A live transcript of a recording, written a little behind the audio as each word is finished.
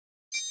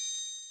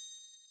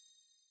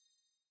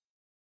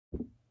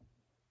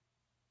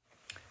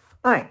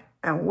Hi,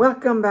 and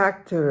welcome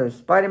back to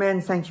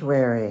Spider-Man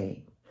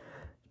Sanctuary.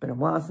 It's been a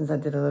while since I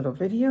did a little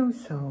video,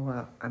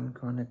 so I'm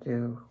going to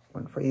do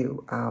one for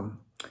you.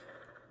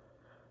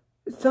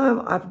 This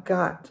time I've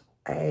got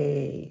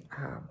a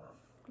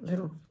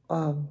little,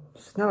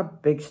 it's not a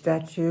big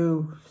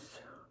statue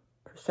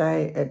per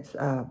se. It's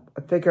a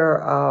figure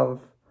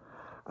of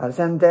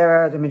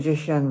Zatanna, the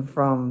magician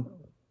from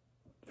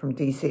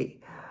DC.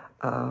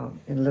 In a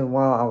little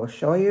while I will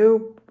show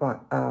you,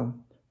 but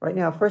right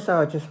now, first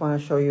I just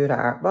want to show you the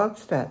art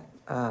box that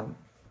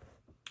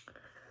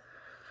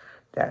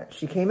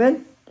she came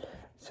in.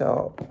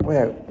 So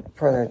without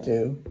further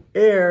ado,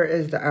 here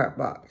is the art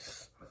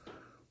box.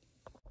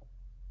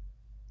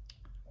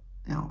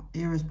 Now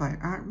here is my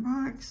art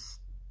box.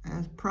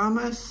 As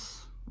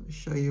promised, I'll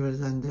show you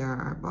what's in their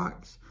art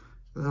box.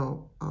 A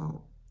little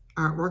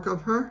artwork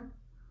of her.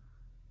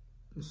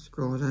 Just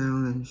scroll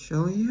down and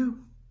show you.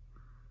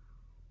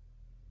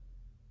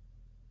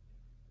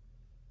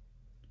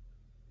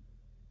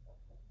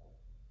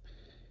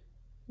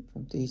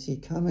 From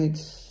DC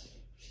Comics,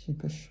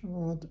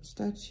 Sideshow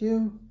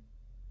statue.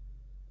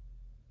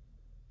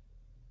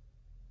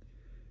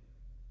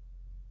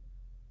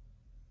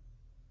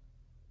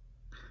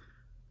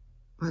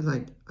 I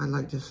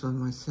like this one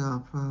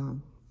myself.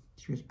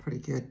 She was pretty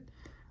good.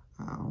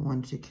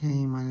 When she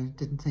came, I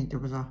didn't think there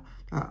was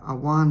a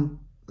wand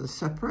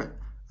separate.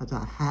 The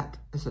hat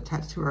is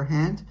attached to her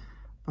hand.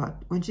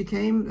 But when she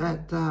came,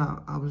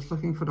 I was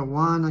looking for the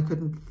wand. I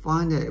couldn't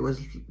find it.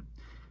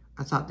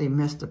 I thought they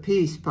missed a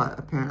piece, but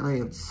apparently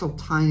it's so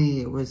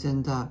tiny. It was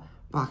in the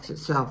box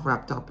itself,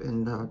 wrapped up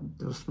in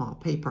the small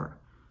paper.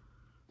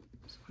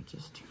 So I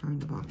just turn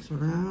the box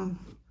around.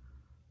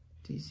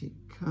 DC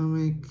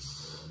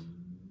Comics.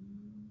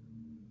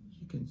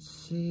 You can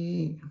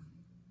see.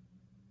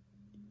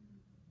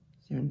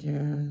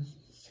 There's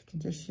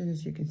second edition,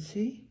 as you can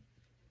see.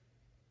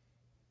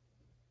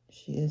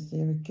 She is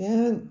there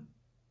again.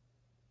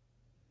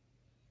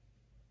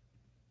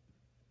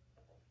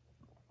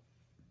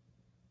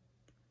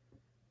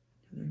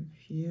 Another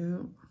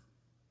view.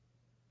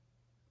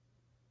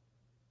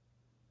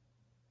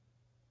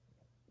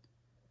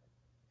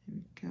 There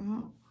we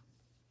go.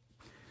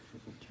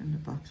 Turn the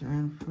box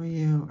around for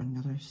you.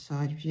 Another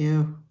side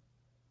view.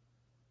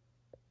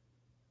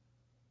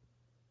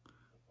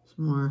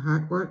 Some more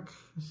artwork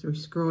as we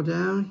scroll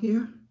down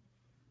here.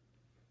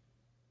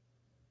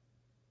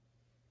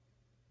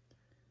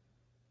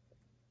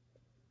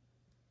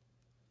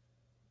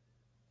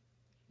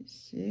 You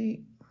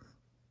see,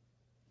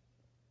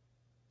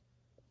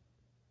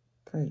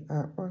 great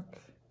artwork.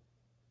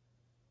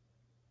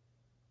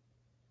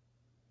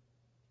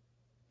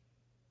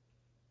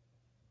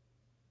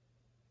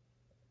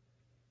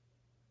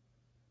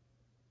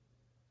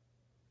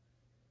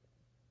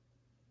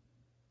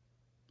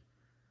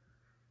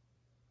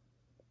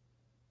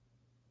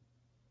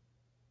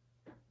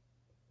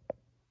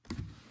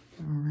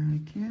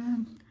 Around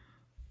again.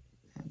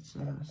 That's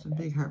some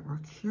big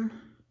artwork here.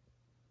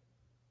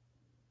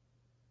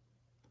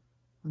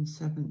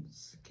 1/7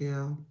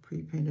 scale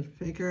pre-painted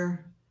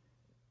figure.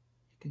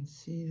 You can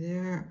see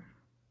there.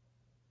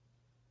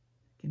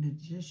 In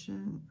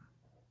addition,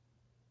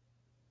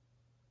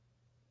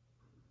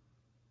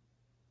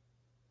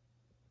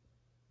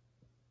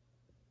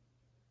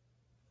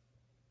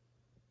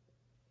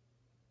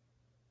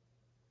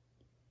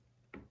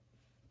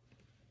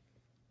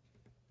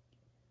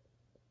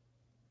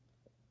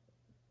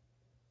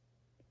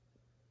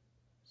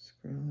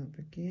 scroll up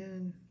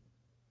again.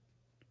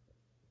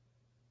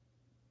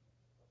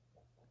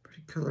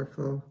 Pretty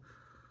colorful.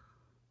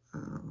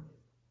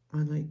 I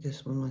like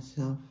this one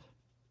myself.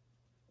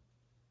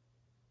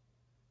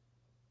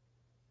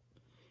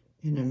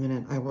 In a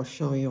minute, I will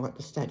show you what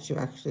the statue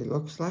actually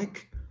looks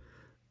like.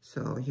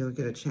 So you'll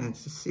get a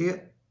chance to see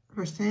it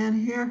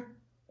firsthand here.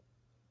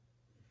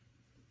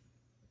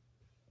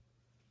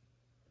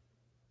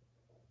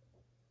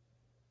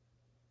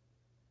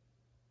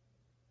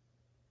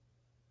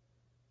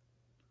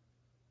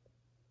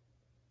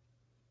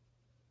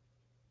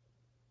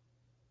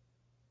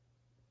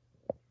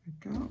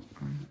 There we go.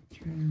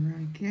 Turn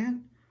around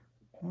again.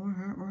 More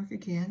artwork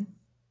again.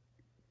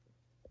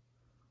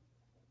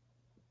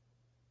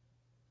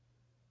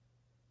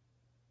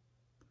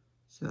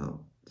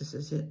 So this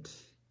is it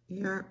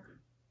here.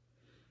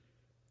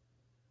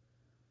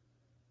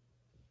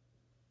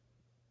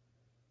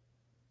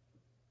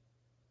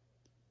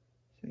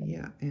 So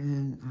yeah,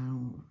 and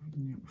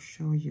I'll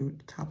show you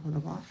the top of the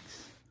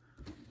box.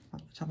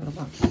 What the top of the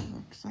box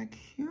looks like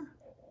here.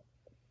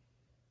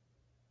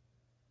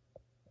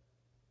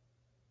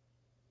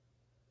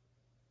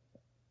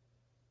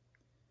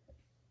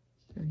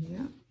 So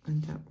yeah,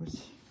 and that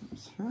was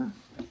her.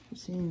 You've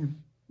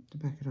seen the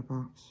back of the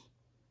box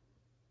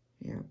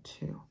here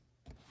too.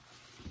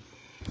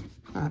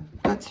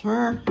 That's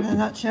her in a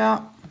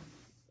nutshell.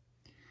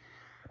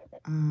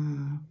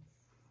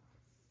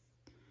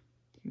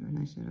 Give a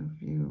nice little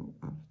view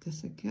of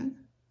this again.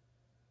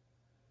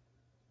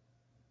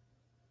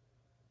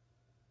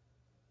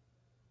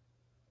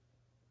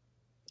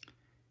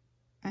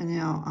 And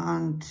now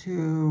on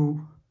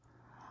to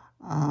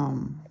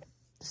the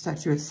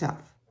statue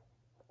itself.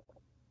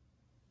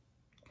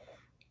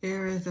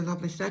 Here is the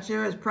lovely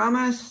statue as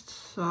promised.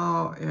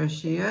 So here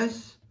she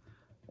is.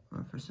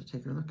 Well, first I'll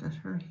take a look at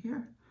her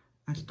here.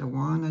 That's the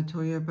wand I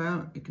told you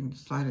about. You can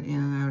slide it in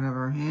and out of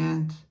her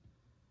hand.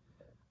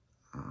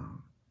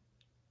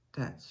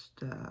 That's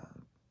the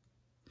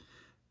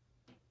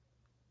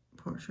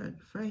portrait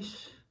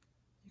face.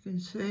 You can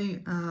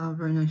see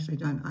very nicely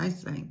done, I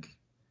think.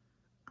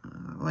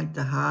 I like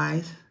the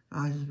eyes. The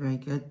eyes is very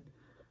good.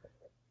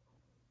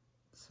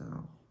 So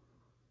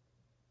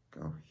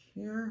go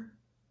here.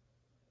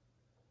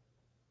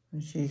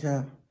 And she's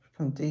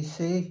from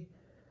DC.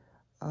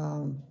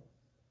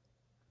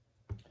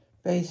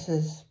 Base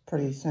is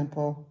pretty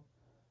simple,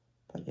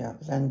 but yeah,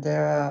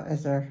 Zatanna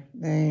is her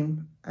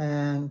name,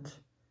 and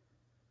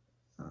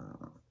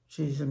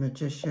she's a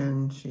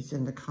magician. She's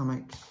in the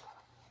comics.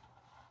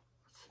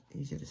 It's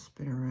easy to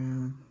spin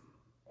around.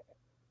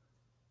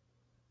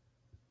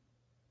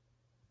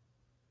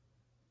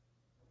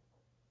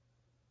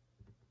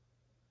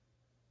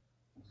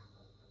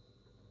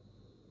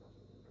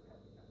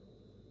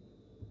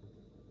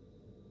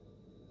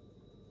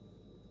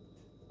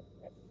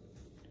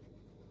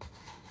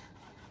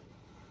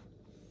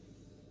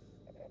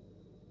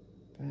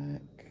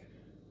 Back.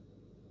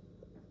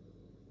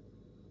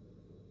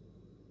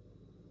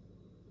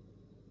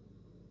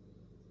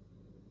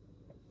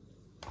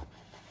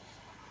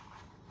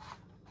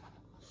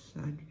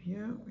 Side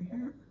view over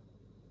here.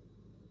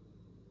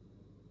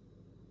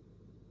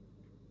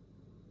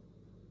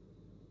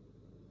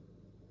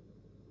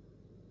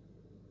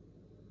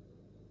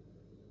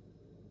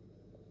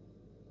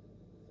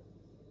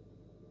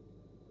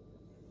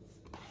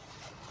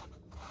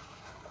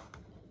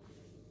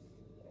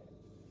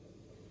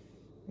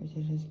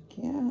 Read it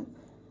again.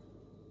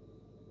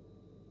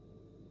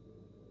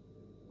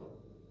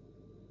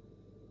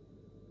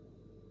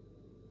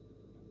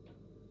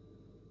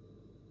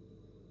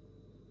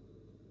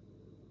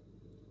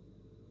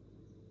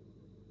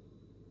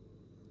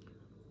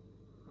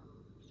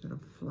 Is it a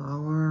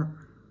flower?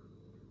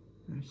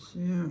 I see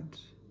it.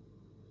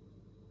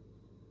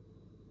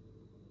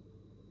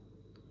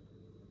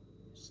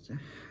 It's the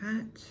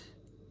hat.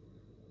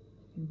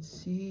 You can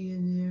see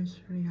in there, it's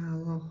very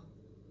hollow.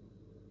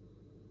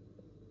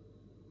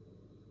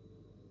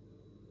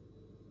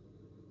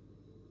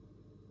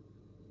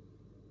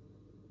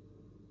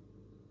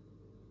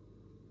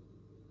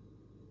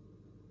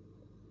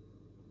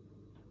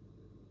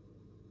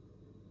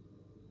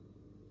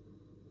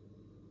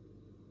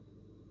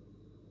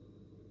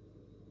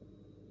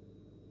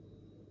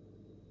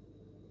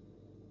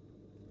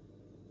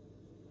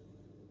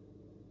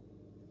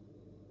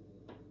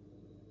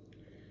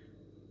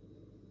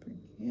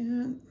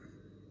 Again.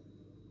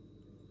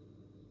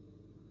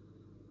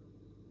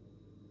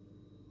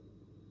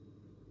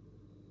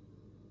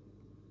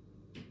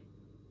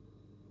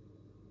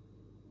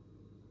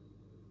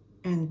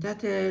 And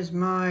that is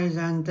my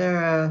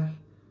Zatanna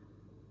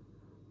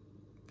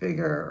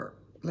figure,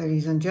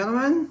 ladies and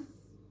gentlemen.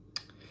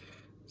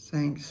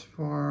 Thanks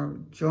for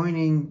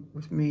joining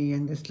with me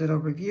in this little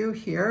review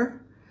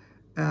here.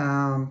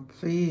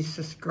 Please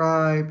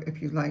subscribe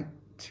if you'd like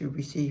to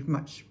receive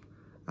much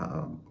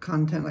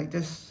content like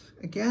this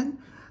again.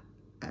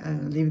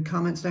 And leave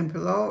comments down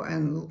below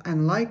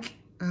and like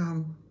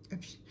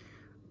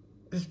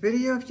this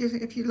video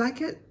if you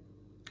like it.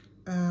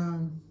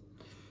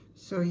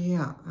 So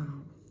yeah,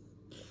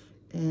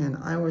 and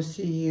I will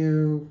see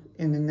you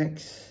in the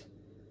next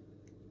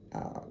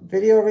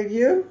video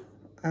review.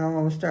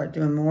 I'll start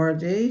doing more of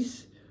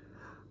these.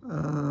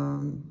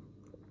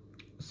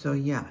 So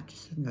yeah,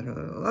 just another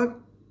little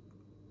look.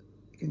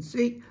 You can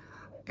see,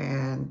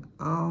 and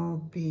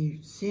I'll be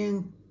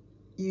seeing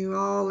you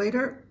all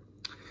later.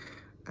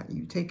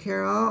 You take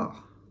care all.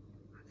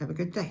 Have a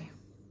good day.